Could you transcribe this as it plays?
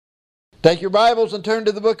Take your Bibles and turn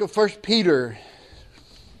to the book of 1 Peter.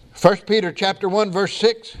 1 Peter chapter 1 verse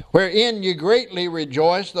 6, wherein ye greatly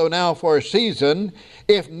rejoice, though now for a season,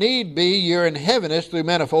 if need be, you're in heaviness through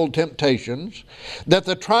manifold temptations, that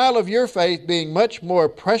the trial of your faith, being much more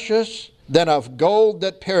precious than of gold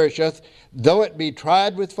that perisheth, though it be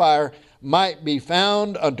tried with fire, might be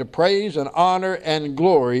found unto praise and honor and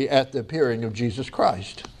glory at the appearing of Jesus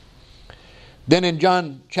Christ. Then in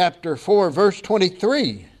John chapter 4 verse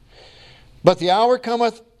 23, but the hour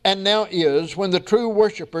cometh, and now is, when the true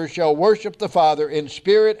worshipers shall worship the Father in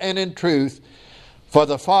spirit and in truth, for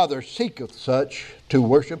the Father seeketh such to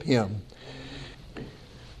worship Him.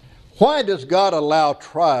 Why does God allow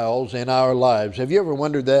trials in our lives? Have you ever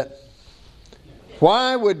wondered that?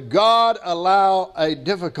 Why would God allow a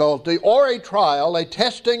difficulty or a trial, a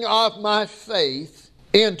testing of my faith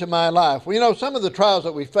into my life? Well, you know, some of the trials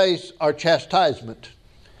that we face are chastisement.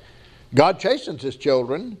 God chastens His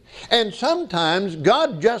children, and sometimes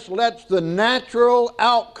God just lets the natural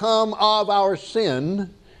outcome of our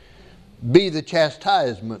sin be the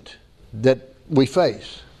chastisement that we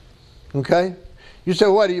face. Okay? You say,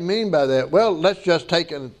 what do you mean by that? Well, let's just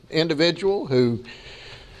take an individual who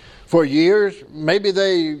for years, maybe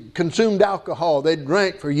they consumed alcohol, they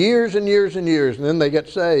drank for years and years and years, and then they get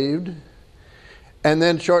saved. And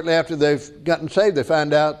then shortly after they've gotten saved, they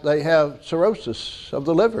find out they have cirrhosis of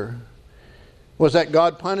the liver. Was that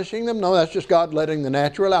God punishing them? No, that's just God letting the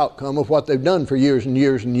natural outcome of what they've done for years and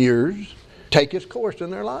years and years take its course in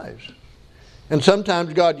their lives. And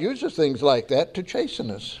sometimes God uses things like that to chasten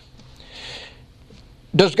us.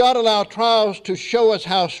 Does God allow trials to show us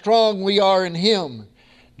how strong we are in Him?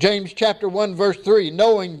 James chapter 1 verse 3,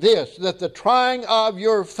 knowing this, that the trying of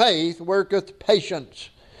your faith worketh patience.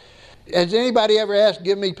 Has anybody ever asked,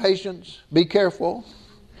 give me patience? Be careful.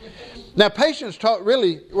 Now, patience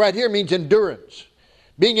really right here means endurance.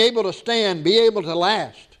 Being able to stand, be able to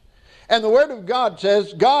last. And the Word of God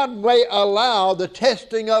says, God may allow the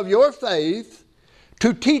testing of your faith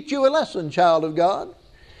to teach you a lesson, child of God.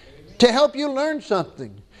 To help you learn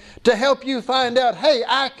something. To help you find out, hey,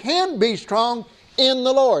 I can be strong in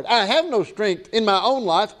the Lord. I have no strength in my own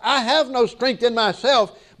life. I have no strength in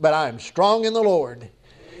myself, but I am strong in the Lord.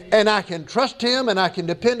 And I can trust Him and I can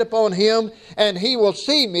depend upon Him, and He will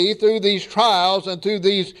see me through these trials and through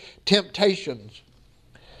these temptations.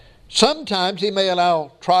 Sometimes He may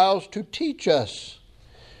allow trials to teach us.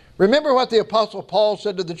 Remember what the Apostle Paul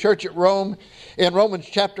said to the church at Rome in Romans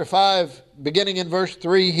chapter 5, beginning in verse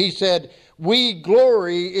 3. He said, we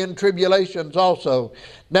glory in tribulations also.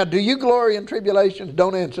 Now, do you glory in tribulations?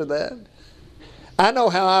 Don't answer that. I know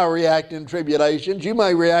how I react in tribulations. You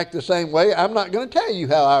may react the same way. I'm not going to tell you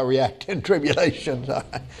how I react in tribulations.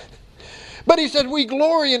 But he said, we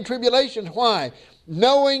glory in tribulations. Why?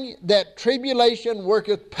 Knowing that tribulation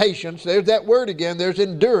worketh patience. There's that word again. There's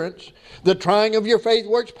endurance. The trying of your faith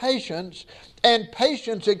works patience. And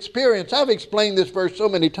patience experience. I've explained this verse so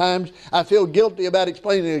many times. I feel guilty about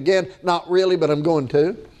explaining it again. Not really, but I'm going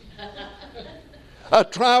to. A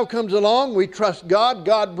trial comes along, we trust God,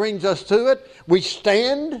 God brings us through it, we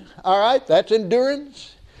stand, all right, that's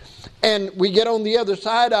endurance, and we get on the other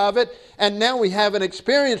side of it, and now we have an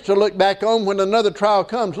experience to look back on when another trial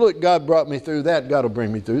comes. Look, God brought me through that, God will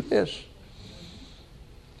bring me through this.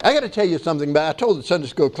 I got to tell you something about, I told the Sunday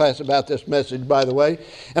school class about this message, by the way,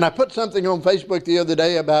 and I put something on Facebook the other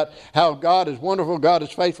day about how God is wonderful, God is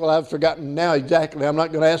faithful. I've forgotten now exactly. I'm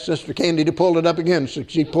not going to ask Sister Candy to pull it up again. So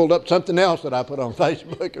she pulled up something else that I put on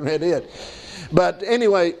Facebook and read it. But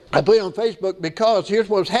anyway, I put it on Facebook because here's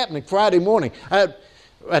what was happening Friday morning. I'd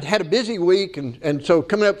had a busy week, and so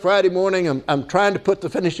coming up Friday morning, I'm trying to put the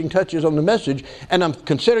finishing touches on the message, and I'm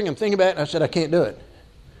thinking about it, and I said, I can't do it.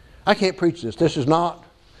 I can't preach this. It's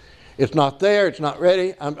not there. It's not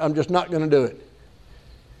ready. I'm just not going to do it.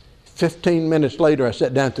 15 minutes later, I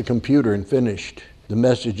sat down at the computer and finished the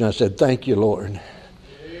message. And I said, thank you, Lord.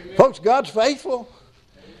 Amen. Folks, God's faithful.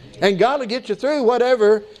 And God will get you through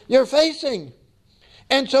whatever you're facing.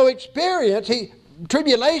 And so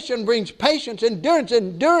tribulation brings patience.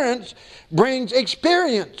 Endurance brings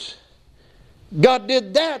experience. God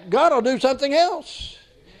did that. God will do something else.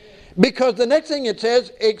 Because the next thing it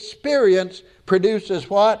says, experience produces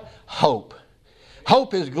what? Hope.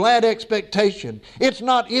 Hope is glad expectation. It's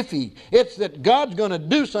not iffy. It's that God's going to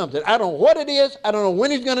do something. I don't know what it is. I don't know when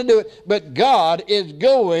He's going to do it. But God is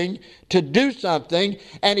going to do something.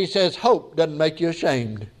 And He says hope doesn't make you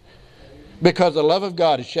ashamed. Because the love of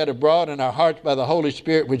God is shed abroad in our hearts by the Holy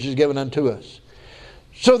Spirit which is given unto us.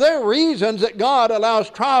 So there are reasons that God allows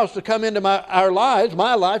trials to come into our lives,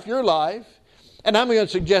 my life, your life. And I'm going to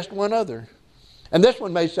suggest one other. And this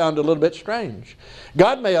one may sound a little bit strange.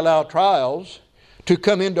 God may allow trials to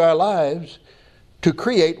come into our lives to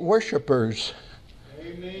create worshipers.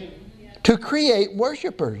 Amen. To create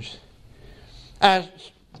worshipers. I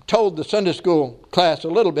told the Sunday school class a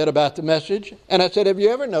little bit about the message, and I said, have you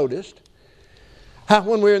ever noticed how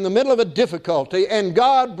when we're in the middle of a difficulty and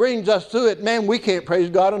God brings us through it, man, we can't praise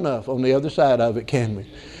God enough on the other side of it, can we?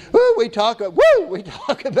 We talk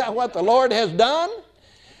about what the Lord has done.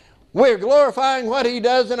 We're glorifying what He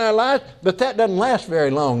does in our lives, but that doesn't last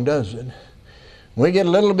very long, does it? We get a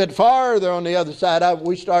little bit farther on the other side of it,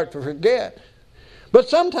 we start to forget. But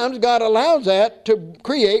sometimes God allows that to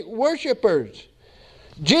create worshipers.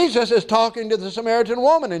 Jesus is talking to the Samaritan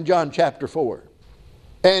woman in John chapter 4.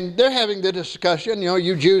 And they're having the discussion,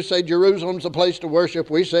 you Jews say Jerusalem's a place to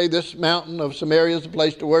worship. We say this mountain of Samaria is a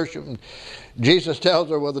place to worship. And Jesus tells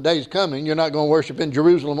her, well, the day's coming. You're not going to worship in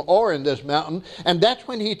Jerusalem or in this mountain. And that's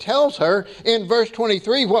when He tells her in verse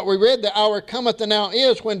 23, what we read, the hour cometh and now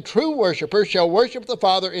is when true worshipers shall worship the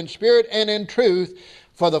Father in spirit and in truth,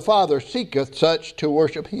 for the Father seeketh such to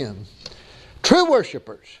worship Him. True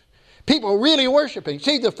worshipers. People really worshiping.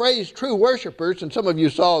 See the phrase true worshipers, and some of you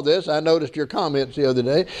saw this. I noticed your comments the other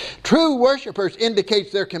day. True worshipers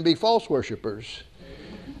indicates there can be false worshipers.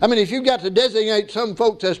 I mean, if you've got to designate some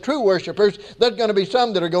folks as true worshipers, there's going to be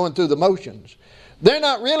some that are going through the motions. They're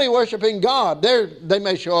not really worshiping God. They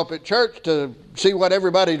may show up at church to see what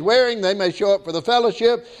everybody's wearing. They may show up for the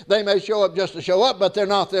fellowship. They may show up just to show up, but they're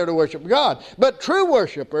not there to worship God. But true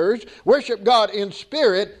worshipers worship God in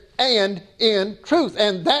spirit and in truth.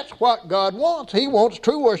 And that's what God wants. He wants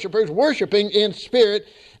true worshipers worshiping in spirit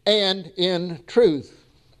and in truth.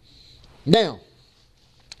 Now,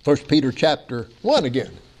 1 Peter chapter 1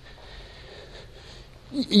 again.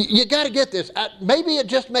 You got to get this. Maybe it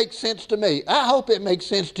just makes sense to me. I hope it makes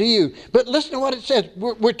sense to you. But listen to what it says.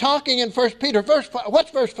 We're talking in 1 Peter.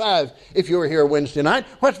 What's verse 5 if you were here Wednesday night?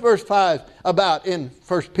 What's verse 5 about in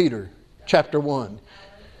 1 Peter chapter 1?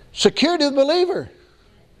 Security of the believer.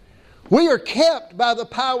 We are kept by the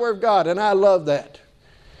power of God, and I love that.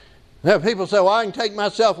 Now people say, well, I can take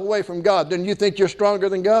myself away from God. Then you think you're stronger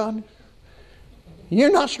than God?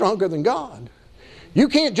 You're not stronger than God. You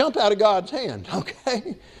can't jump out of God's hand,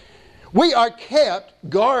 okay? We are kept,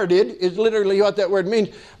 guarded is literally what that word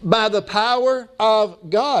means, by the power of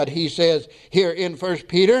God, he says here in 1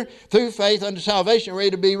 Peter, through faith unto salvation,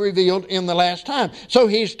 ready to be revealed in the last time. So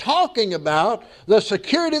he's talking about the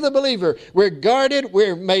security of the believer. We're guarded,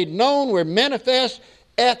 we're made known, we're manifest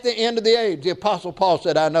at the end of the age. The Apostle Paul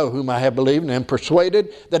said, I know whom I have believed and am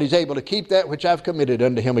persuaded that he's able to keep that which I've committed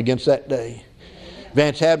unto him against that day.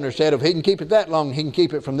 Vance Havner said, if he can keep it that long, he can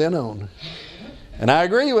keep it from then on. And I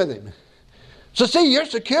agree with him. So see, you're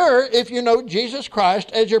secure if you know Jesus Christ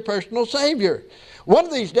as your personal Savior. One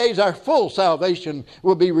of these days, our full salvation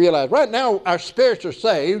will be realized. Right now, our spirits are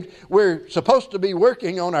saved. We're supposed to be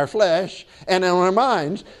working on our flesh and on our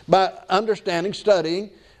minds by understanding, studying,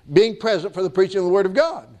 being present for the preaching of the Word of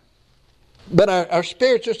God. But our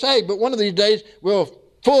spirits are saved. But one of these days, we'll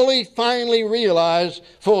finally realize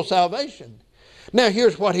full salvation. Now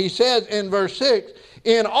here's what he says in verse 6.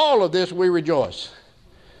 In all of this we rejoice.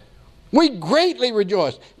 We greatly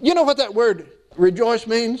rejoice. You know what that word rejoice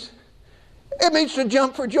means? It means to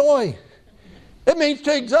jump for joy. It means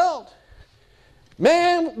to exult.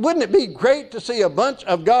 Man, wouldn't it be great to see a bunch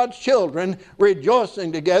of God's children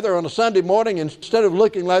rejoicing together on a Sunday morning instead of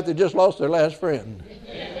looking like they just lost their last friend?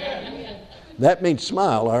 That means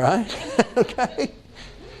smile, all right? Okay?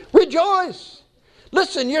 Rejoice.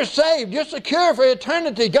 Listen, you're saved. You're secure for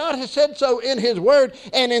eternity. God has said so in His Word.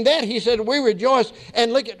 And in that He said, we rejoice.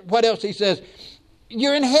 And look at what else He says.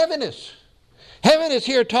 You're in heaviness. Heaviness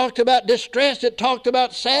here talked about distress. It talked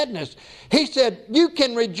about sadness. He said, you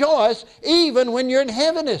can rejoice even when you're in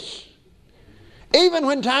heaviness. Even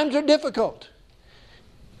when times are difficult.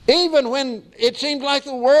 Even when it seems like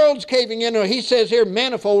the world's caving in. He says here,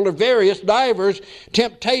 manifold or various, divers,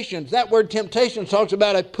 temptations. That word temptation talks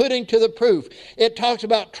about a putting to the proof. It talks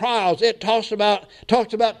about trials. It talks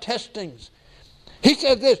about testings. He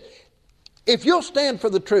says this, if you'll stand for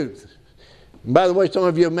the truth. And by the way, some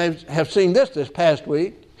of you may have seen this past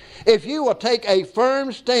week. If you will take a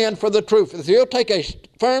firm stand for the truth, if you'll take a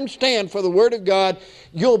firm stand for the Word of God,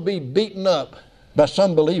 you'll be beaten up by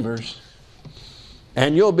some believers.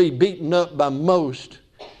 And you'll be beaten up by most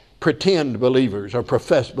pretend believers or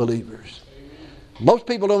professed believers. Most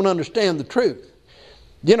people don't understand the truth.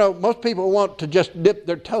 You know, most people want to just dip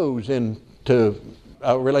their toes into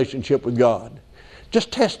a relationship with God.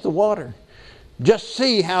 Just test the water. Just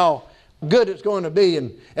see how good it's going to be.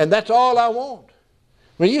 And that's all I want.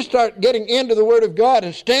 When you start getting into the Word of God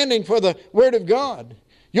and standing for the Word of God,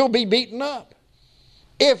 you'll be beaten up.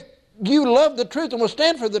 If you love the truth and will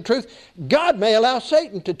stand for the truth, God may allow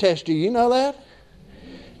Satan to test you. You know that?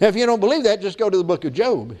 Now, if you don't believe that, just go to the book of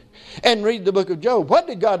Job and read the book of Job. What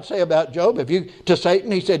did God say about Job? To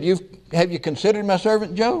Satan, he said, have you considered my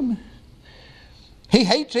servant Job? He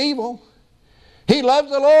hates evil. He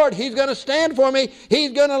loves the Lord. He's going to stand for me.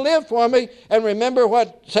 He's going to live for me. And remember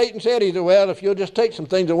what Satan said. He said, well, if you'll just take some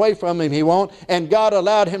things away from him, he won't. And God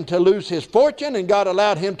allowed him to lose his fortune, and God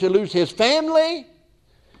allowed him to lose his family.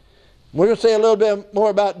 We're going to say a little bit more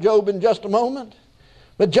about Job in just a moment.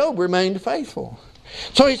 But Job remained faithful.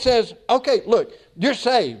 So he says, okay, look, you're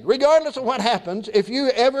saved. Regardless of what happens, if you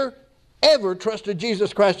ever trusted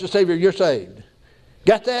Jesus Christ as Savior, you're saved.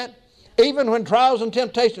 Got that? Even when trials and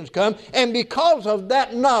temptations come, and because of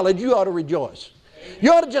that knowledge, you ought to rejoice.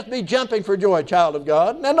 You ought to just be jumping for joy, child of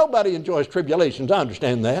God. Now, nobody enjoys tribulations, I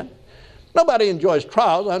understand that. Nobody enjoys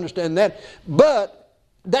trials, I understand that. But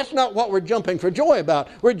that's not what we're jumping for joy about.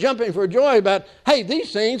 We're jumping for joy about, hey,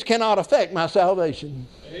 these things cannot affect my salvation.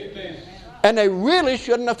 Amen. And they really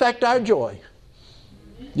shouldn't affect our joy.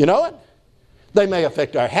 You know it? They may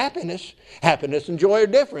affect our happiness. Happiness and joy are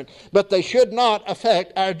different. But they should not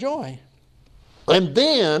affect our joy. And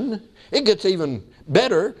then, it gets even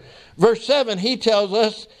better. Verse 7, he tells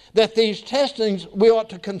us that these testings, we ought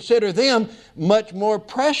to consider them much more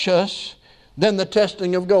precious than the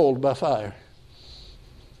testing of gold by fire.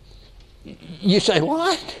 You say,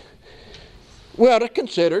 what? We ought to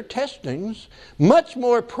consider testings much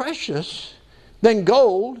more precious than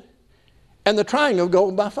gold and the trying of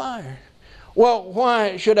gold by fire. Well,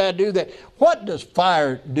 why should I do that? What does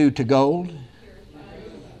fire do to gold?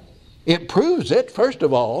 It proves it, first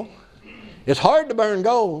of all. It's hard to burn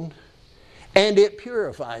gold, and it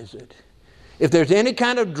purifies it. If there's any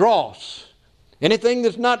kind of dross, anything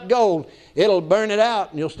that's not gold, it'll burn it out,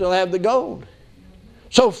 and you'll still have the gold.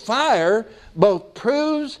 So fire both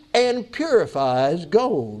proves and purifies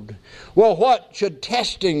gold. Well, what should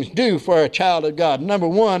testings do for a child of God? Number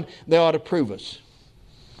one, they ought to prove us.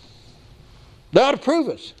 They ought to prove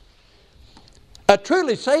us. A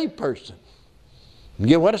truly saved person, you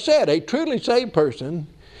get what I said, a truly saved person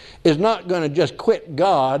is not going to just quit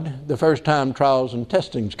God the first time trials and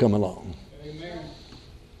testings come along. Amen.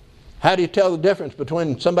 How do you tell the difference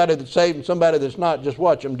between somebody that's saved and somebody that's not? Just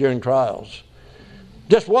watch them during trials.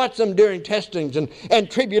 Just watch them during testings and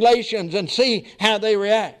tribulations and see how they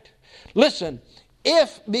react. Listen,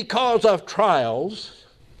 if because of trials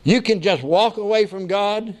you can just walk away from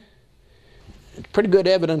God, it's pretty good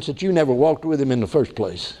evidence that you never walked with Him in the first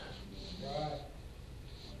place.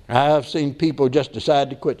 I've seen people just decide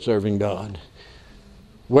to quit serving God.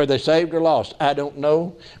 Were they saved or lost? I don't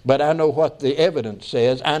know, but I know what the evidence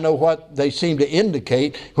says. I know what they seem to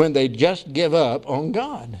indicate when they just give up on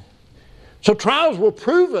God. So trials will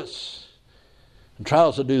prove us. And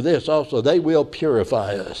trials will do this also. They will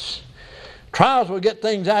purify us. Trials will get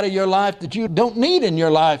things out of your life that you don't need in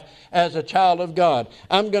your life as a child of God.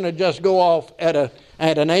 I'm going to just go off at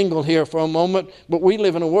an angle here for a moment, but we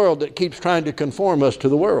live in a world that keeps trying to conform us to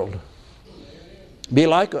the world. Be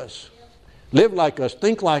like us. Live like us.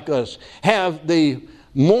 Think like us. Have the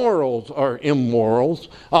morals or immorals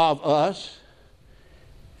of us.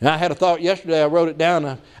 And I had a thought yesterday. I wrote it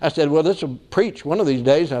down. I said, well, this will preach one of these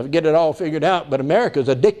days. I'll get it all figured out. But America's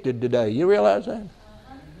addicted today. You realize that?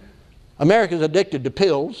 America's addicted to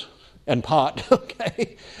pills and pot.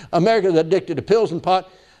 Okay? America's addicted to pills and pot.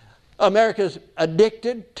 America's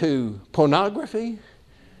addicted to pornography.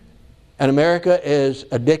 And America is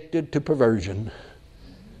addicted to perversion.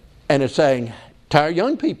 And it's saying to our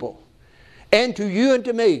young people, and to you and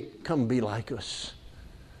to me, come be like us.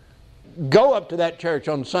 Go up to that church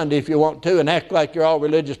on Sunday if you want to and act like you're all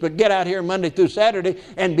religious, but get out here Monday through Saturday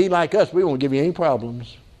and be like us. We won't give you any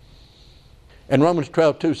problems. And Romans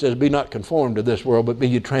 12:2 says, be not conformed to this world, but be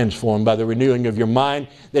ye transformed by the renewing of your mind,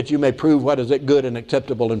 that you may prove what is that good and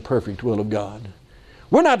acceptable and perfect will of God.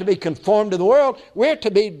 We're not to be conformed to the world. We're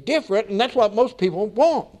to be different, and that's what most people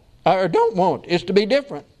want, or don't want, is to be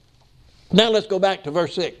different. Now let's go back to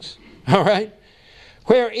verse 6. All right?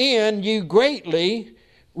 Wherein you greatly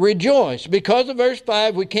rejoice. Because of verse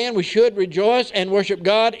 5, we should rejoice and worship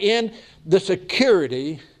God in the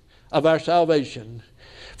security of our salvation.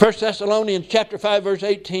 1 Thessalonians chapter 5 verse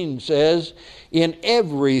 18 says, in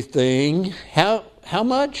everything, how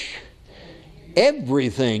much?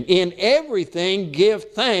 Everything. In everything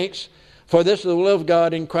give thanks, for this is the will of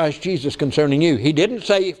God in Christ Jesus concerning you. He didn't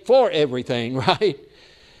say for everything, right?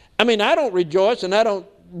 I mean, I don't rejoice and I don't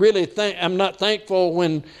I'm not thankful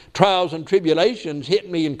when trials and tribulations hit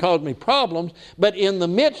me and cause me problems, but in the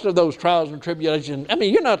midst of those trials and tribulations,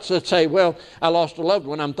 you're not to say, well, I lost a loved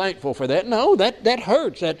one, I'm thankful for that. No, that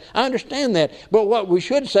hurts. I understand that. But what we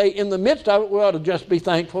should say, in the midst of it, we ought to just be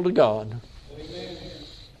thankful to God. Amen.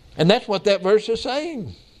 And that's what that verse is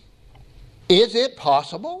saying. Is it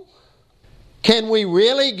possible? Can we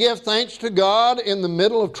really give thanks to God in the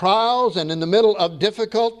middle of trials and in the middle of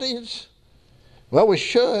difficulties? Well, we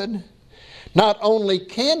should. Not only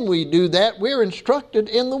can we do that, we're instructed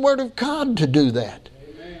in the Word of God to do that.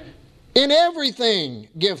 Amen. In everything,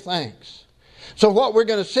 give thanks. So what we're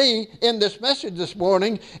going to see in this message this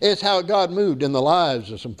morning is how God moved in the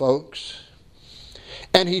lives of some folks.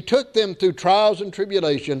 And He took them through trials and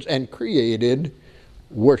tribulations and created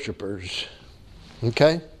worshipers.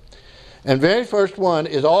 Okay? And very first one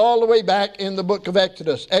is all the way back in the book of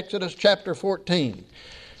Exodus. Exodus chapter 14.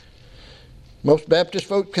 Most Baptist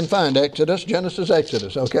folk can find Exodus, Genesis,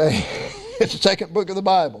 Exodus, okay? It's the second book of the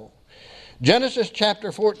Bible. Genesis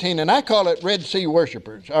chapter 14, and I call it Red Sea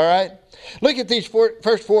worshipers, all right? Look at these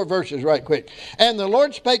first four verses right quick. And the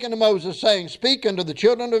Lord spake unto Moses, saying, Speak unto the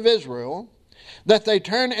children of Israel, that they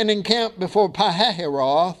turn and encamp before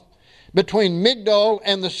Pihahiroth, between Migdol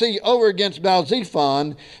and the sea, over against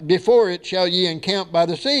Baal-zephon. Before it shall ye encamp by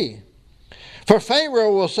the sea. For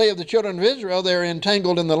Pharaoh will say of the children of Israel, they are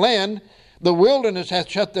entangled in the land, the wilderness hath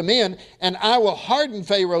shut them in, and I will harden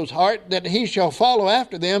Pharaoh's heart, that he shall follow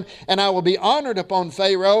after them, and I will be honored upon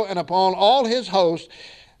Pharaoh and upon all his host,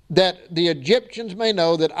 that the Egyptians may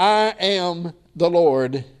know that I am the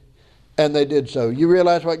Lord. And they did so. You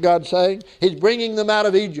realize what God's saying? He's bringing them out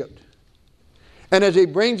of Egypt. And as He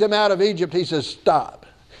brings them out of Egypt, He says, stop.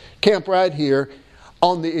 Camp right here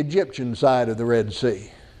on the Egyptian side of the Red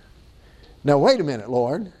Sea. Now, wait a minute,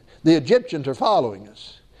 Lord. The Egyptians are following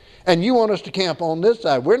us. And you want us to camp on this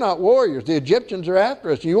side. We're not warriors. The Egyptians are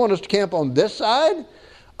after us. You want us to camp on this side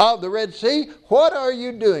of the Red Sea? What are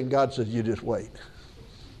you doing? God says, you just wait.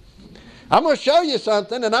 I'm going to show you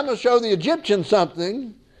something, and I'm going to show the Egyptians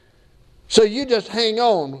something. So you just hang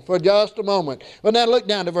on for just a moment. Well, now look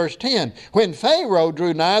down to verse 10. When Pharaoh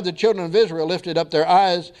drew nigh, the children of Israel lifted up their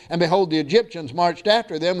eyes, and behold, the Egyptians marched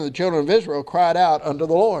after them, and the children of Israel cried out unto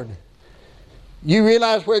the Lord. You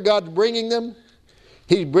realize where God's bringing them?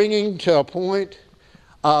 He's bringing to a point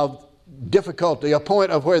of difficulty, a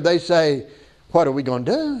point of where they say, what are we going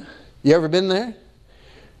to do? You ever been there?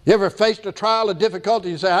 You ever faced a trial of difficulty?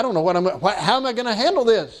 You say, I don't know how am I going to handle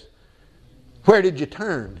this? Where did you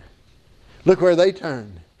turn? Look where they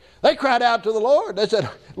turned. They cried out to the Lord. They said,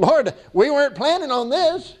 Lord, we weren't planning on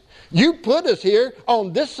this. You put us here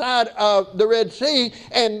on this side of the Red Sea,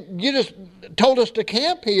 and you just told us to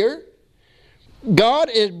camp here. God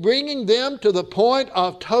is bringing them to the point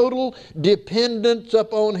of total dependence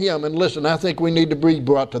upon Him. And listen, I think we need to be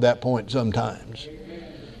brought to that point sometimes.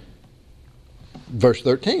 Verse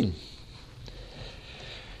 13.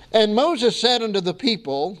 And Moses said unto the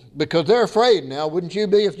people, because they're afraid now, wouldn't you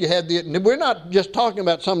be if you had we're not just talking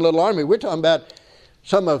about some little army, we're talking about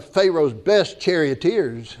some of Pharaoh's best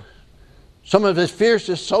charioteers, some of his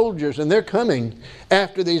fiercest soldiers, and they're coming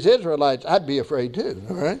after these Israelites. I'd be afraid too,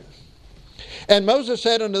 all right? And Moses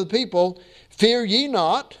said unto the people, Fear ye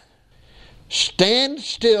not, stand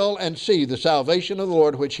still and see the salvation of the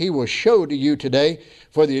Lord, which He will show to you today.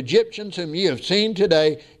 For the Egyptians whom ye have seen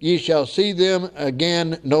today, ye shall see them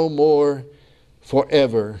again no more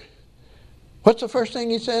forever. What's the first thing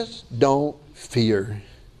He says? Don't fear.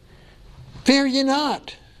 Fear ye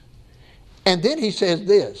not. And then He says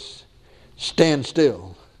this, stand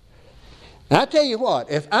still. Now I tell you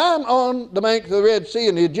what, if I'm on the bank of the Red Sea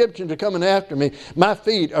and the Egyptians are coming after me, my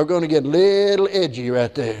feet are going to get a little edgy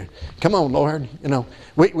right there. Come on, Lord.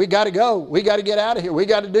 We got to go. We got to get out of here. We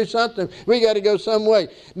got to do something. We got to go some way.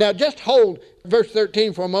 Now just hold verse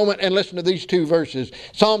 13 for a moment and listen to these two verses.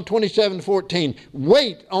 Psalm 27:14.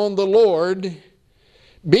 Wait on the Lord.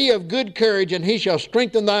 Be of good courage, and He shall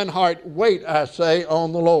strengthen thine heart. Wait, I say,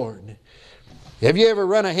 on the Lord. Have you ever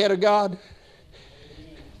run ahead of God?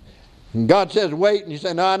 And God says wait, and you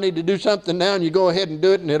say, no, I need to do something now, and you go ahead and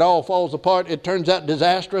do it, and it all falls apart. It turns out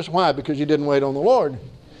disastrous. Why? Because you didn't wait on the Lord.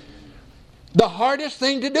 The hardest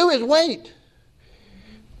thing to do is wait.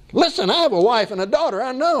 Listen, I have a wife and a daughter.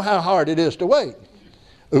 I know how hard it is to wait.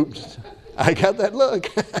 Oops, I got that look.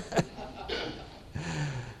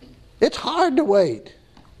 It's hard to wait.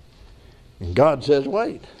 And God says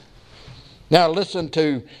wait. Now listen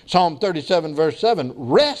to Psalm 37 verse 7.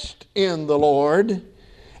 Rest in the Lord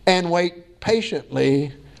and wait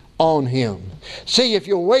patiently on Him. See, if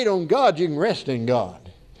you'll wait on God, you can rest in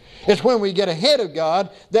God. It's when we get ahead of God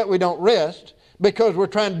that we don't rest, because we're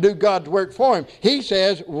trying to do God's work for Him. He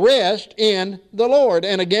says, rest in the Lord.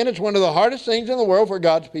 And again, it's one of the hardest things in the world for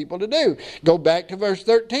God's people to do. Go back to verse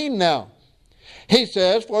 13 now. He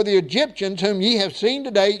says, for the Egyptians whom ye have seen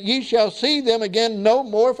today, ye shall see them again no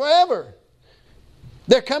more forever.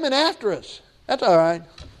 They're coming after us. That's all right.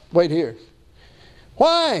 Wait here.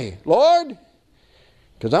 Why, Lord?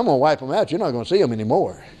 Because I'm going to wipe them out. You're not going to see them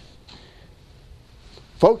anymore.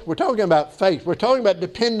 Folks, we're talking about faith. We're talking about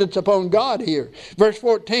dependence upon God here. Verse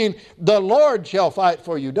 14, the Lord shall fight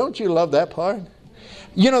for you. Don't you love that part?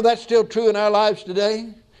 You know that's still true in our lives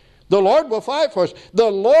today. The Lord will fight for us. The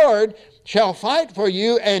Lord shall fight for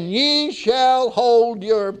you, and ye shall hold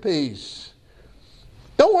your peace.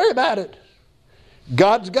 Don't worry about it.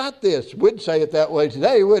 God's got this. We'd say it that way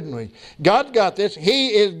today, wouldn't we? God's got this. He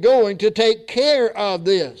is going to take care of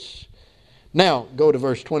this. Now, go to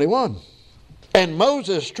verse 21. And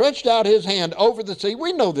Moses stretched out his hand over the sea.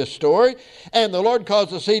 We know this story. And the Lord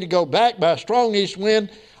caused the sea to go back by a strong east wind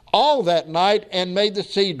all that night, and made the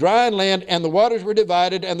sea dry and land, and the waters were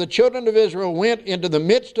divided, and the children of Israel went into the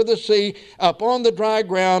midst of the sea upon the dry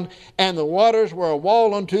ground, and the waters were a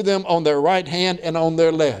wall unto them on their right hand and on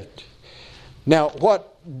their left. Now,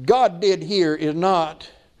 what God did here is not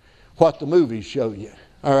what the movies show you,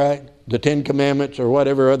 all right? The Ten Commandments or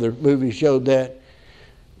whatever other movies showed that.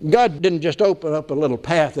 God didn't just open up a little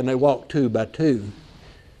path and they walked two by two.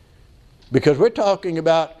 Because we're talking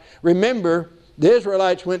about, remember, the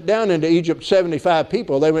Israelites went down into Egypt, 75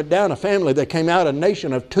 people. They went down a family. They came out a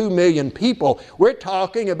nation of 2 million people. We're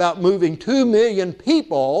talking about moving 2 million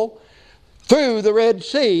people through the Red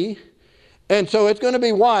Sea. And so it's going to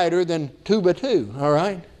be wider than 2 by 2, all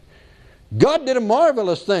right? God did a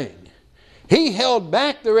marvelous thing. He held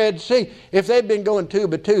back the Red Sea. If they'd been going 2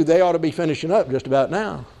 by 2, they ought to be finishing up just about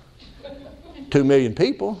now. 2 million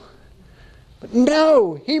people. But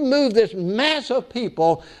no, He moved this mass of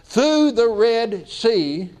people through the Red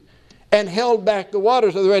Sea and held back the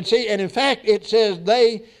waters of the Red Sea. And in fact, it says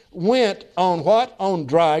they went on what? On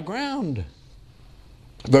dry ground.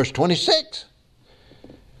 Verse 26.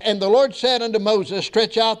 And the Lord said unto Moses,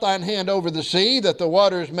 stretch out thine hand over the sea, that the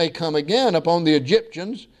waters may come again upon the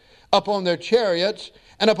Egyptians, upon their chariots,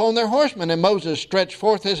 and upon their horsemen. And Moses stretched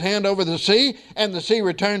forth his hand over the sea, and the sea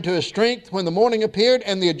returned to his strength when the morning appeared,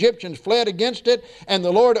 and the Egyptians fled against it, and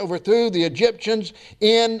the Lord overthrew the Egyptians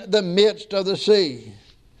in the midst of the sea.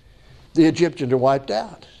 The Egyptians are wiped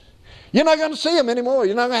out. You're not going to see them anymore.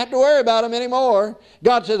 You're not going to have to worry about them anymore.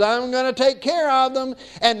 God says, I'm going to take care of them.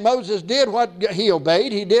 And Moses did what he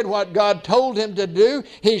obeyed. He did what God told him to do.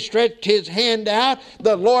 He stretched his hand out.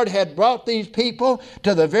 The Lord had brought these people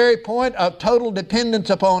to the very point of total dependence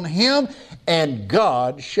upon Him. And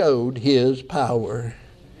God showed His power.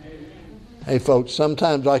 Hey folks,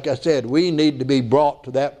 sometimes, like I said, we need to be brought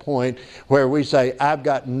to that point where we say, I've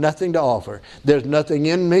got nothing to offer. There's nothing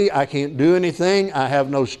in me. I can't do anything. I have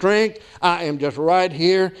no strength. I am just right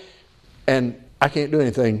here and I can't do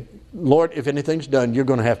anything. Lord, if anything's done, you're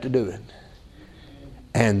going to have to do it.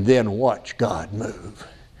 And then watch God move.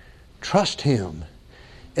 Trust Him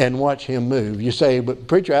and watch Him move. You say, but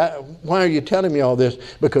preacher, why are you telling me all this?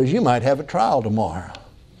 Because you might have a trial tomorrow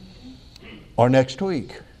or next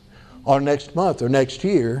week, or next month, or next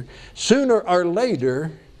year. Sooner or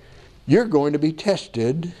later, you're going to be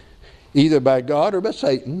tested either by God or by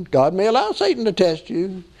Satan. God may allow Satan to test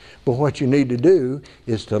you, but what you need to do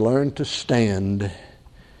is to learn to stand.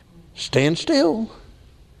 Stand still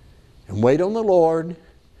and wait on the Lord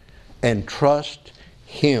and trust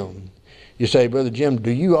Him. You say, Brother Jim, do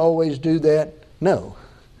you always do that? No.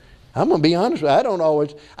 I'm going to be honest with you. I don't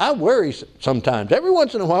always. I worry sometimes. Every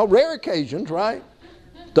once in a while, rare occasions, right?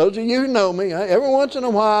 Those of you who know me, every once in a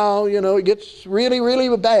while, it gets really,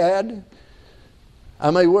 really bad. I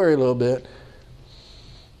may worry a little bit.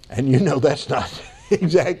 And that's not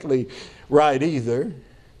exactly right either.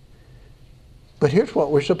 But here's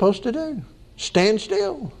what we're supposed to do. Stand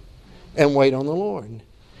still and wait on the Lord.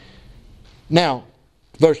 Now,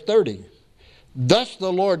 verse 30. Thus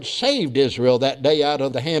the Lord saved Israel that day out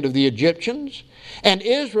of the hand of the Egyptians. And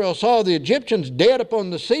Israel saw the Egyptians dead upon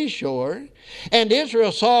the seashore. And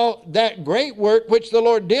Israel saw that great work which the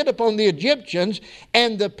Lord did upon the Egyptians.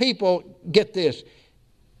 And the people, get this,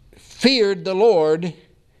 feared the Lord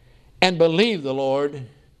and believed the Lord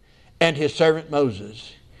and His servant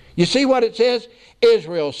Moses. You see what it says?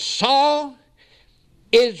 Israel saw,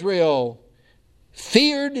 Israel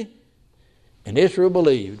feared, and Israel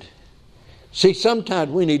believed. See,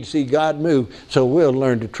 sometimes we need to see God move so we'll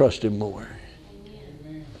learn to trust Him more.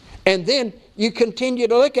 Amen. And then you continue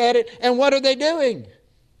to look at it, and what are they doing?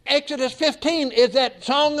 Exodus 15 is that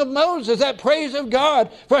song of Moses, that praise of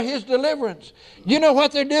God for his deliverance. You know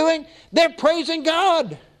what they're doing? They're praising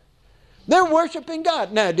God. They're worshiping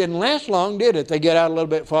God. Now, it didn't last long, did it? They get out a little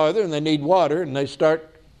bit farther and they need water and they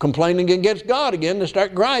start complaining against God again. They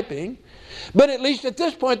start griping. But at least at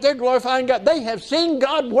this point, they're glorifying God. They have seen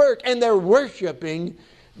God work and they're worshiping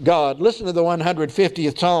God. Listen to the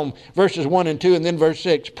 150th Psalm, verses 1 and 2, and then verse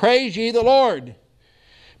 6. Praise ye the Lord.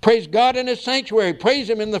 Praise God in his sanctuary. Praise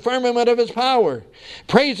him in the firmament of his power.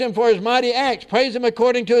 Praise him for his mighty acts. Praise him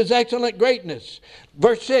according to his excellent greatness.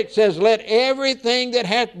 Verse 6 says, let everything that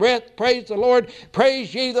hath breath praise the Lord.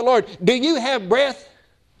 Praise ye the Lord. Do you have breath?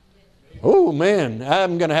 Oh man,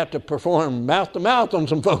 I'm going to have to perform mouth to mouth on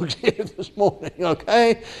some folks here this morning,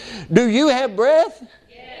 okay? Do you have breath?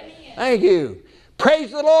 Yes. Thank you.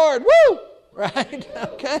 Praise the Lord. Woo! Right?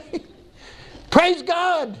 Okay. Praise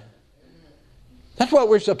God. That's what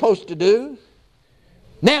we're supposed to do.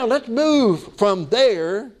 Now let's move from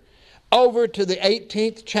there over to the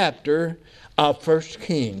 18th chapter of 1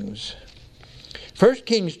 Kings. 1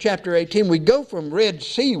 Kings chapter 18, we go from Red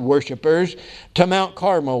Sea worshipers to Mount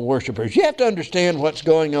Carmel worshipers. You have to understand what's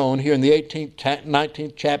going on here in the 18th,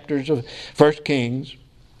 19th chapters of 1 Kings.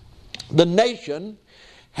 The nation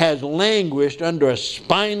has languished under a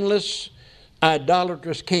spineless,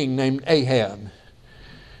 idolatrous king named Ahab.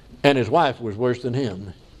 And his wife was worse than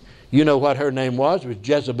him. You know what her name was? It was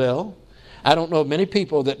Jezebel. I don't know of many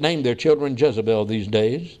people that name their children Jezebel these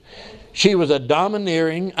days. She was a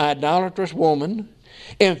domineering, idolatrous woman.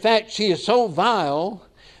 In fact, she is so vile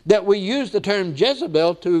that we use the term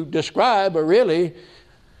Jezebel to describe a really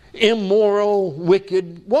immoral,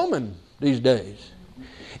 wicked woman these days.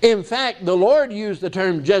 In fact, the Lord used the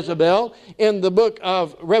term Jezebel in the book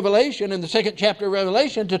of Revelation, in the 2nd chapter of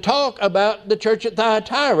Revelation, to talk about the church at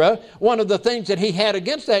Thyatira. One of the things that he had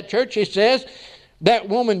against that church, he says, that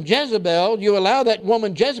woman Jezebel, you allow that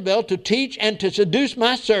woman Jezebel to teach and to seduce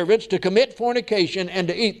my servants to commit fornication and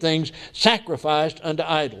to eat things sacrificed unto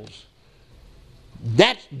idols.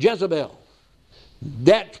 That's Jezebel.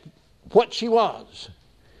 That's what she was.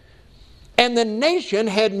 And the nation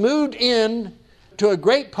had moved in to a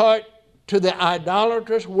great part to the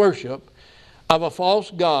idolatrous worship of a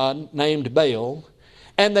false god named Baal.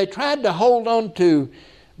 And they tried to hold on to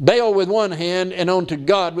Baal with one hand and on to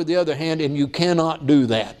God with the other hand, and you cannot do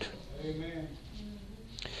that. Amen.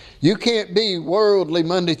 You can't be worldly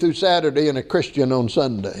Monday through Saturday and a Christian on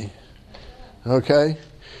Sunday. Okay?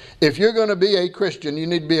 If you're going to be a Christian, you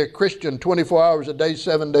need to be a Christian 24 hours a day,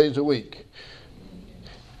 7 days a week.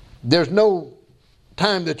 There's no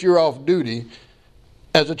time that you're off duty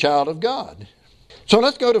as a child of God. So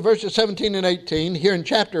let's go to verses 17 and 18 here in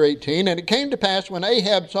chapter 18. And it came to pass when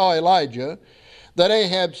Ahab saw Elijah, that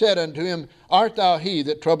Ahab said unto him, art thou he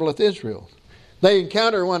that troubleth Israel? They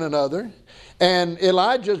encounter one another, and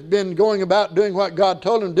Elijah's been going about doing what God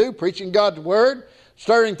told him to do, preaching God's word,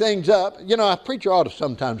 stirring things up. You know, a preacher ought to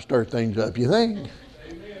sometimes stir things up, you think?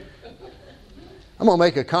 Amen. I'm going to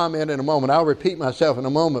make a comment in a moment. I'll repeat myself in a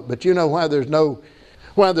moment, but you know why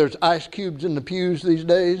there's ice cubes in the pews these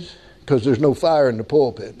days? Because there's no fire in the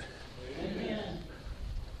pulpit. Amen.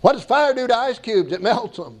 What does fire do to ice cubes? It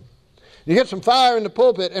melts them. You get some fire in the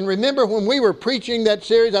pulpit. And remember when we were preaching that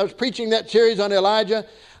series, I was preaching that series on Elijah,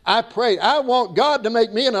 I prayed, I want God to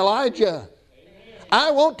make me an Elijah. Amen.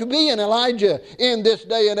 I want to be an Elijah in this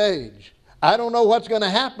day and age. I don't know what's going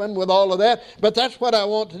to happen with all of that, but that's what I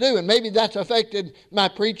want to do. And maybe that's affected my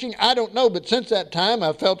preaching. I don't know, but since that time,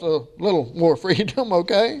 I've felt a little more freedom,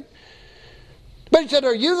 okay? But he said,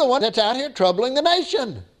 are you the one that's out here troubling the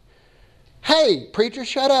nation? Hey, preacher,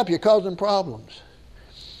 shut up. You're causing problems.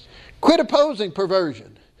 Quit opposing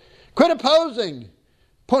perversion. Quit opposing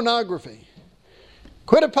pornography.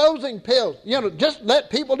 Quit opposing pills. You know, just let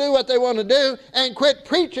people do what they want to do and quit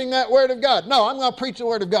preaching that word of God. No, I'm going to preach the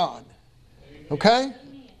word of God. Okay?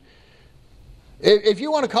 If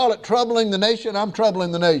you want to call it troubling the nation, I'm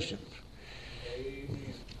troubling the nation.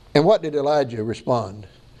 And what did Elijah respond?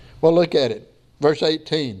 Well, look at it. Verse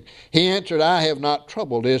 18, he answered, I have not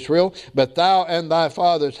troubled Israel, but thou and thy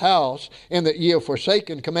father's house, in that ye have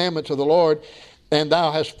forsaken commandments of the Lord, and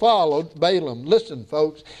thou hast followed Balaam. Listen,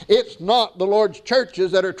 folks, it's not the Lord's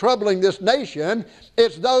churches that are troubling this nation.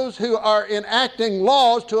 It's those who are enacting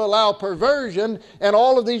laws to allow perversion and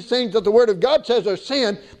all of these things that the Word of God says are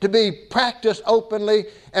sin to be practiced openly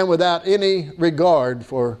and without any regard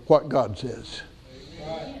for what God says.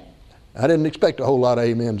 I didn't expect a whole lot of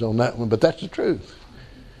amens on that one, but that's the truth.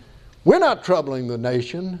 We're not troubling the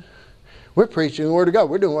nation. We're preaching the Word of God.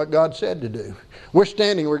 We're doing what God said to do. We're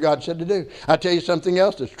standing where God said to do. I tell you something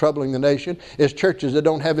else that's troubling the nation is churches that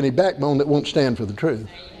don't have any backbone that won't stand for the truth.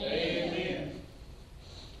 Amen.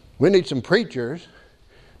 We need some preachers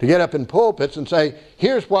to get up in pulpits and say,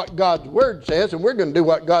 here's what God's Word says, and we're going to do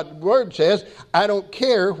what God's Word says. I don't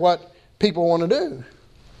care what people want to do.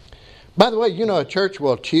 By the way, you know, a church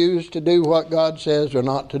will choose to do what God says or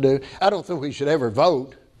not to do. I don't think we should ever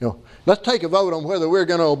vote. You know, let's take a vote on whether we're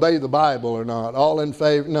going to obey the Bible or not. All in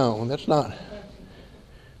favor? No, that's not.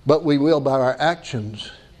 But we will, by our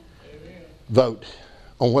actions, vote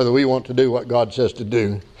on whether we want to do what God says to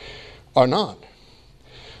do or not.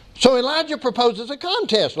 So Elijah proposes a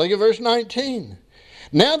contest. Look at verse 19.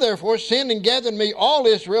 Now therefore send and gather me all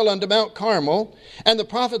Israel unto Mount Carmel, and the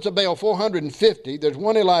prophets of Baal 450. There's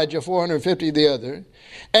one Elijah, 450 the other.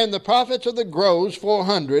 And the prophets of the groves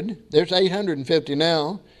 400. There's 850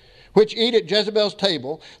 now, which eat at Jezebel's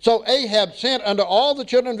table. So Ahab sent unto all the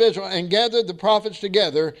children of Israel and gathered the prophets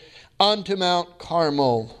together unto Mount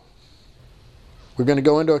Carmel. We're going to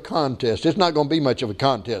go into a contest. It's not going to be much of a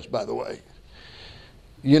contest, by the way.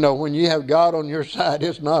 You know, when you have God on your side,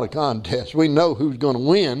 it's not a contest. We know who's going to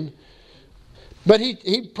win. But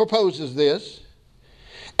he proposes this.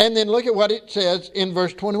 And then look at what it says in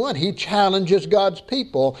verse 21. He challenges God's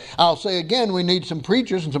people. I'll say again, we need some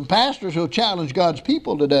preachers and some pastors who'll challenge God's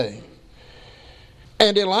people today.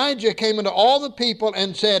 And Elijah came unto all the people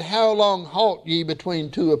and said, how long halt ye between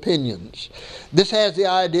two opinions? This has the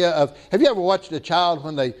idea of, have you ever watched a child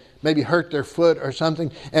when they maybe hurt their foot or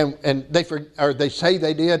something, and they say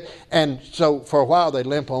they did, and so for a while they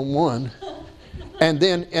limp on one, and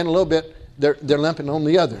then in a little bit they're limping on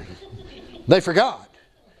the other. They forgot.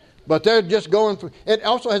 But they're just going for it.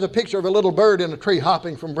 Also has a picture of a little bird in a tree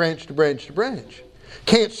hopping from branch to branch to branch.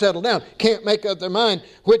 Can't settle down. Can't make up their mind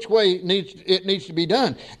which way it needs to be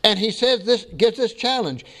done. And he says this, gives this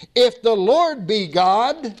challenge. If the Lord be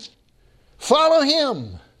God, follow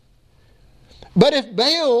him. But if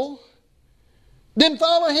Baal, then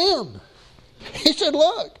follow him. He said,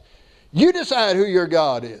 look, you decide who your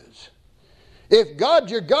God is. If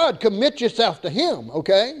God's your God, commit yourself to him,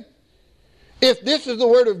 okay? If this is the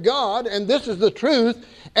Word of God and this is the truth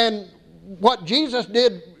and what Jesus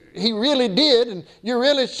did, he really did, and you're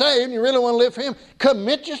really saved, you really want to live for him,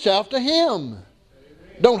 commit yourself to him. Amen.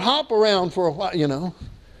 Don't hop around for a while, you know.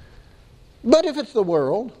 But if it's the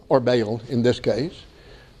world, or Baal in this case,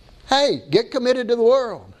 hey, get committed to the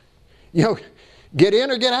world. You know, get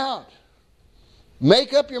in or get out.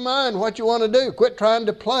 Make up your mind what you want to do. Quit trying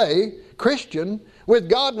to play Christian with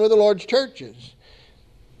God and with the Lord's churches.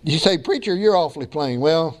 You say, preacher, you're awfully plain.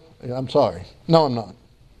 Well, I'm sorry. No, I'm not.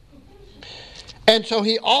 And so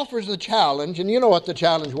he offers the challenge, and you know what the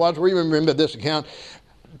challenge was. We remember this account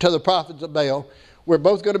to the prophets of Baal. We're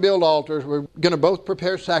both going to build altars. We're going to both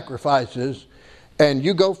prepare sacrifices. And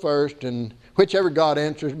you go first, and whichever God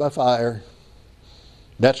answers by fire,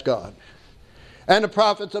 that's God. And the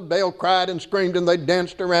prophets of Baal cried and screamed, and they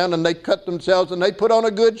danced around, and they cut themselves, and they put on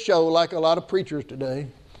a good show like a lot of preachers today.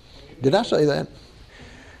 Did I say that?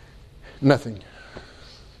 Nothing.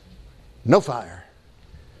 No fire.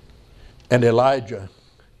 And Elijah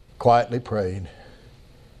quietly prayed.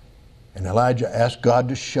 And Elijah asked God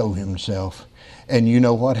to show himself. And you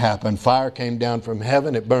know what happened. Fire came down from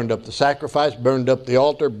heaven. It burned up the sacrifice, burned up the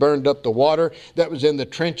altar, burned up the water that was in the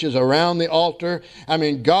trenches around the altar. I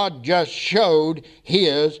mean, God just showed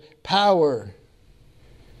his power.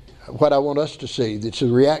 What I want us to see, it's the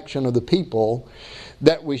reaction of the people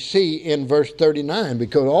that we see in verse 39.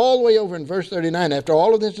 Because all the way over in verse 39, after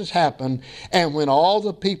all of this has happened, and when all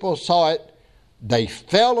the people saw it, they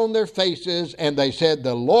fell on their faces and they said,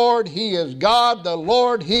 the Lord, he is God. The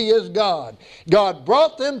Lord, he is God. God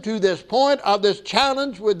brought them to this point of this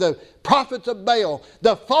challenge with the prophets of Baal,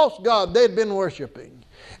 the false god they'd been worshiping.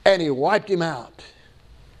 And he wiped him out.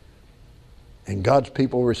 And God's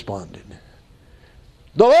people responded.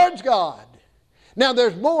 The Lord's God. Now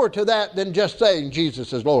there's more to that than just saying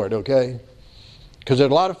Jesus is Lord, okay? Because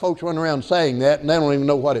there's a lot of folks running around saying that and they don't even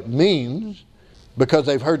know what it means because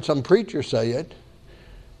they've heard some preacher say it.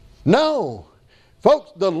 No.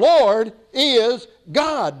 Folks, the Lord is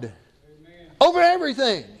God. Amen. Over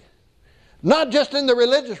everything. Not just in the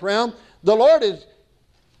religious realm. The Lord is,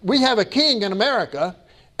 we have a king in America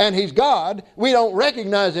and he's God. We don't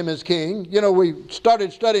recognize him as king. You know, we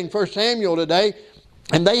started studying 1 Samuel today.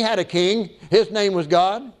 And they had a king. His name was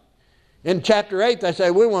God. In chapter 8, they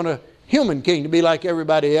say, we want a human king to be like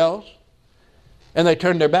everybody else. And they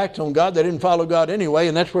turned their backs on God. They didn't follow God anyway.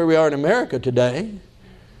 And that's where we are in America today.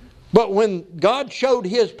 But when God showed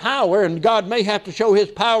His power, and God may have to show His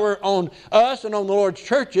power on us and on the Lord's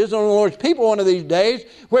churches, on the Lord's people one of these days,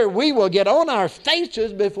 where we will get on our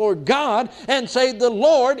faces before God and say, the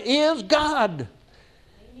Lord is God.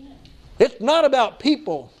 Amen. It's not about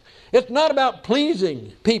people. It's not about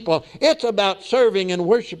pleasing people. It's about serving and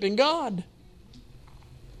worshiping God.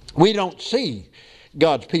 We don't see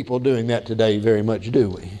God's people doing that today very much, do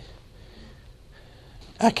we?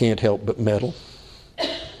 I can't help but meddle.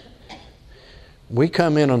 We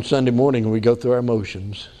come in on Sunday morning and we go through our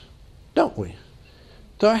motions, don't we?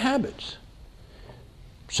 Through our habits.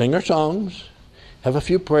 Sing our songs, have a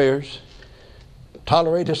few prayers,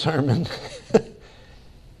 tolerate a sermon,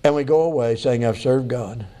 and we go away saying, I've served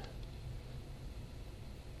God.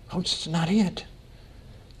 Oh, it's not it.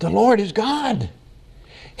 The Lord is God.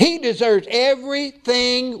 He deserves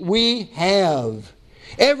everything we have.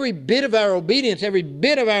 Every bit of our obedience, every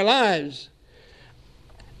bit of our lives.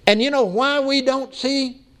 And you know why we don't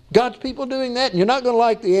see God's people doing that? And you're not going to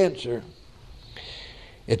like the answer.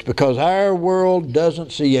 It's because our world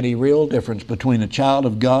doesn't see any real difference between a child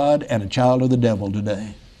of God and a child of the devil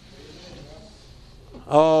today.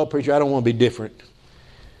 Oh, preacher, I don't want to be different.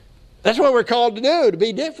 That's what we're called to do, to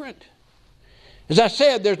be different. As I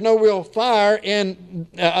said, there's no real fire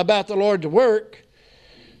about the Lord's work.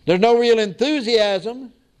 There's no real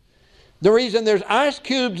enthusiasm. The reason there's ice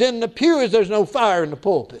cubes in the pew is there's no fire in the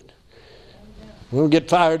pulpit. We'll get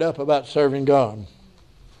fired up about serving God.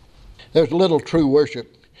 There's little true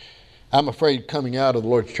worship, I'm afraid, coming out of the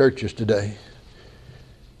Lord's churches today.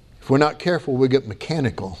 If we're not careful, we get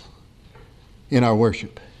mechanical in our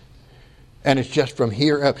worship. And it's just from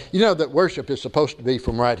here up. You know that worship is supposed to be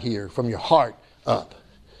from right here, from your heart up.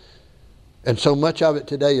 And so much of it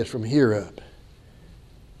today is from here up.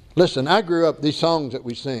 Listen, I grew up, these songs that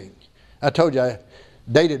we sing. I told you I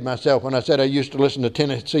dated myself when I said I used to listen to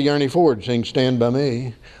Tennessee Ernie Ford sing Stand By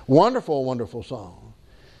Me. Wonderful, wonderful song.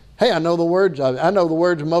 Hey, I know the words of it. I know the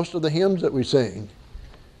words of most of the hymns that we sing.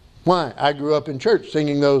 Why? I grew up in church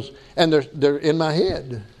singing those, and they're in my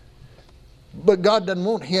head. But God doesn't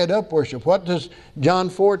want head-up worship. What does John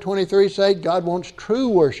 4:23 say? God wants true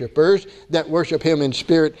worshipers that worship Him in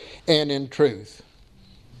spirit and in truth.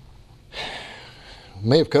 We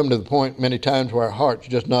may have come to the point many times where our heart's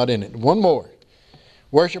just not in it. One more.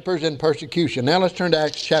 Worshipers in persecution. Now let's turn to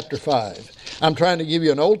Acts chapter 5. I'm trying to give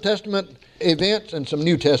you an Old Testament events and some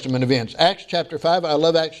New Testament events. Acts chapter 5. I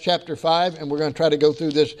love Acts chapter 5, and we're going to try to go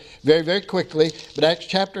through this very, very quickly. But Acts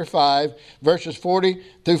chapter 5, verses 40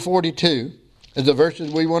 through 42. Is the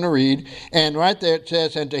verses we want to read. And right there it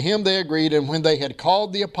says, and to him they agreed, and when they had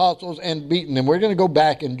called the apostles and beaten them. We're going to go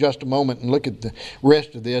back in just a moment and look at the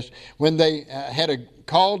rest of this. When they had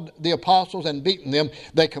called the apostles and beaten them,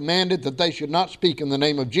 they commanded that they should not speak in the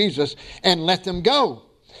name of Jesus and let them go.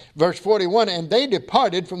 Verse 41, and they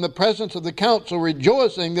departed from the presence of the council,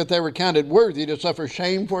 rejoicing that they were counted worthy to suffer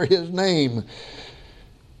shame for His name.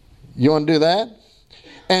 You want to do that?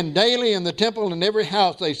 And daily in the temple and every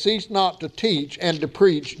house they ceased not to teach and to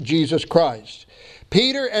preach Jesus Christ.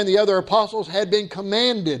 Peter and the other apostles had been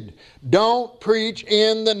commanded, don't preach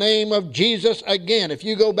in the name of Jesus again. If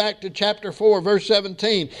you go back to chapter 4, verse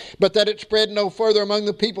 17, but that it spread no further among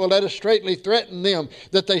the people, let us straitly threaten them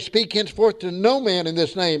that they speak henceforth to no man in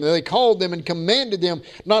this name. And they called them and commanded them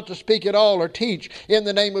not to speak at all or teach in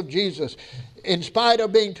the name of Jesus. In spite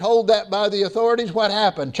of being told that by the authorities, what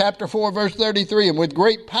happened? Chapter 4, verse 33, and with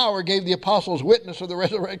great power gave the apostles witness of the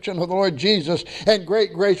resurrection of the Lord Jesus, and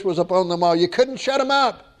great grace was upon them all. You couldn't shut them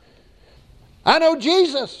up. I know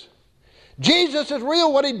Jesus. Jesus is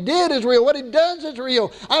real. What He did is real. What He does is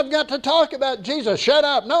real. I've got to talk about Jesus. Shut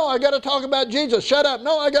up. No, I got to talk about Jesus. Shut up.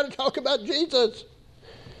 No, I got to talk about Jesus.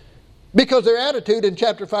 Because their attitude in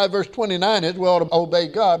chapter 5, verse 29 is, we ought to obey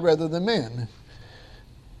God rather than men.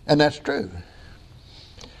 And that's true.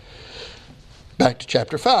 Back to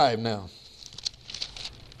chapter 5 now.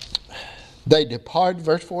 They departed,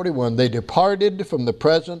 verse 41, they departed from the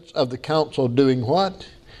presence of the council doing what?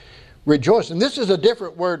 Rejoicing. This is a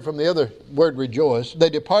different word from the other word rejoice. They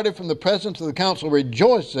departed from the presence of the council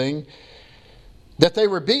rejoicing that they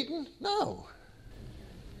were beaten? No.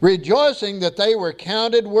 Rejoicing that they were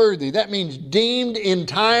counted worthy. That means deemed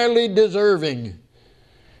entirely deserving.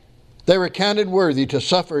 They were counted worthy to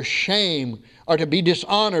suffer shame or to be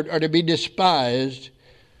dishonored or to be despised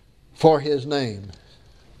for His name.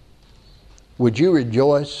 Would you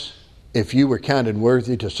rejoice if you were counted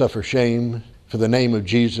worthy to suffer shame for the name of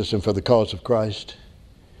Jesus and for the cause of Christ?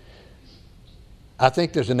 I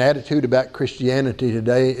think there's an attitude about Christianity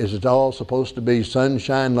today is it's all supposed to be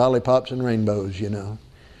sunshine, lollipops, and rainbows, you know.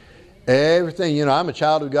 Everything, I'm a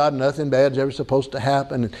child of God. Nothing bad's ever supposed to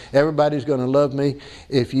happen. And everybody's going to love me.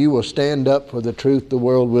 If you will stand up for the truth, the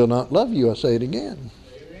world will not love you. I'll say it again.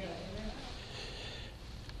 Amen.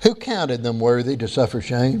 Who counted them worthy to suffer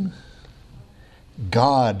shame?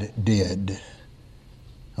 God did.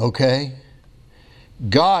 Okay?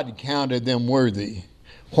 God counted them worthy.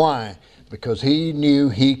 Why? Because He knew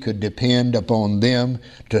He could depend upon them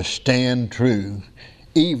to stand true,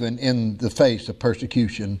 even in the face of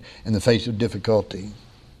persecution, in the face of difficulty.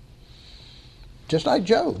 Just like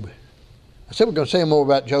Job. I said we're going to say more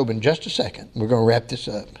about Job in just a second. We're going to wrap this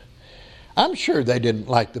up. I'm sure they didn't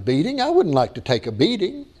like the beating. I wouldn't like to take a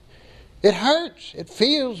beating. It hurts. It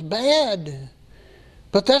feels bad.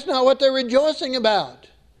 But that's not what they're rejoicing about.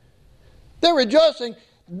 They're rejoicing,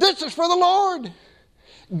 this is for the Lord.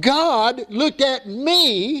 God looked at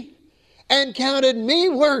me and counted me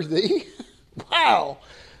worthy, wow,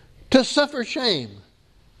 to suffer shame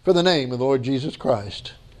for the name of the Lord Jesus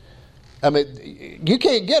Christ. I mean, you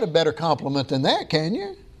can't get a better compliment than that, can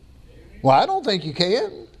you? Well, I don't think you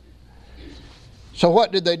can. So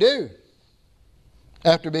what did they do?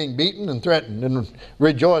 After being beaten and threatened and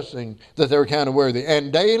rejoicing that they were counted worthy.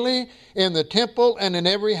 And daily in the temple and in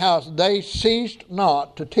every house they ceased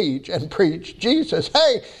not to teach and preach Jesus.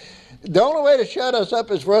 Hey, the only way to shut us up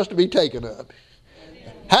is for us to be taken up.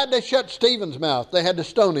 How'd they shut Stephen's mouth? They had to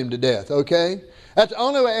stone him to death, okay? That's the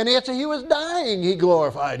only way. And he was dying, he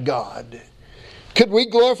glorified God. Could we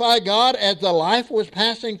glorify God as the life was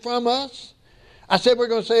passing from us? I said we're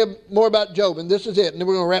going to say more about Job, and this is it. And then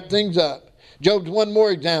we're going to wrap things up. Job's one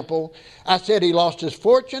more example. I said he lost his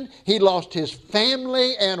fortune, he lost his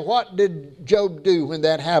family, and what did Job do when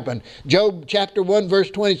that happened? Job chapter 1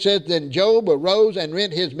 verse 20 says, Then Job arose and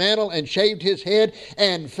rent his mantle and shaved his head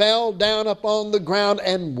and fell down upon the ground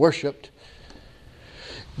and worshipped.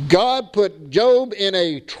 God put Job in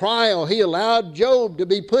a trial. He allowed Job to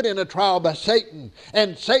be put in a trial by Satan.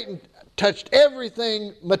 And Satan touched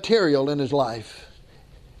everything material in his life,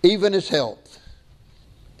 even his health.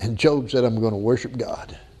 And Job said, I'm going to worship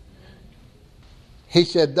God. He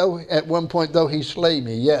said, though at one point, though he slay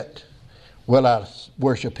me, yet will I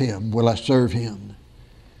worship him, will I serve him.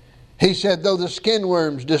 He said, though the skin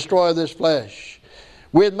worms destroy this flesh,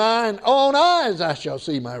 with mine own eyes I shall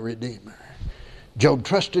see my Redeemer. Job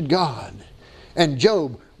trusted God. And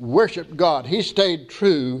Job worshiped God. He stayed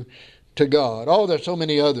true to God. Oh, there's so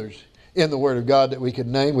many others in the Word of God that we could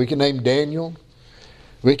name. We could name Daniel.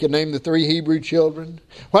 We could name the 3 Hebrew children.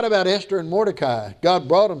 What about Esther and Mordecai? God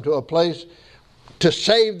brought them to a place to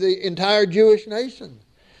save the entire Jewish nation.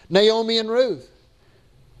 Naomi and Ruth.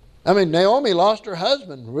 I mean, Naomi lost her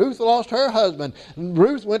husband. Ruth lost her husband.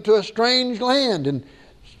 Ruth went to a strange land and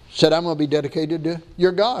said, I'm going to be dedicated to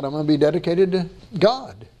your God. I'm going to be dedicated to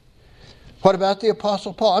God. What about the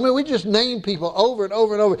Apostle Paul? I mean, we just name people over and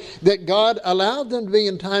over and over that God allowed them to be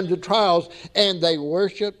in times of trials and they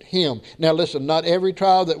worshiped Him. Now listen, not every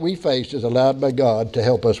trial that we face is allowed by God to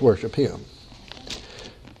help us worship Him.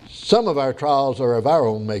 Some of our trials are of our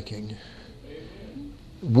own making.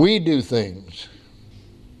 We do things.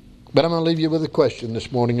 But I'm going to leave you with a question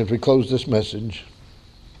this morning as we close this message.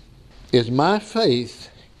 Is my faith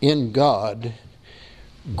in God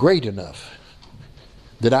great enough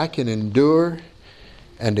that I can endure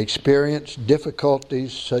and experience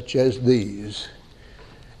difficulties such as these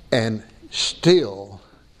and still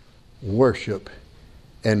worship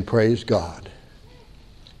and praise God?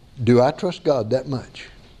 Do I trust God that much?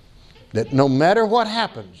 That no matter what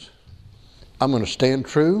happens, I'm going to stand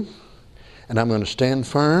true and I'm going to stand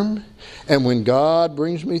firm. And when God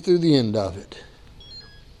brings me through the end of it,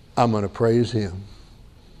 I'm going to praise Him.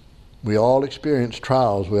 We all experience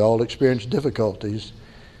trials. We all experience difficulties.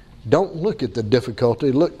 Don't look at the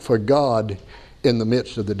difficulty. Look for God in the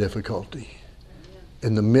midst of the difficulty,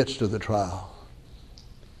 in the midst of the trial,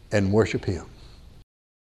 and worship Him.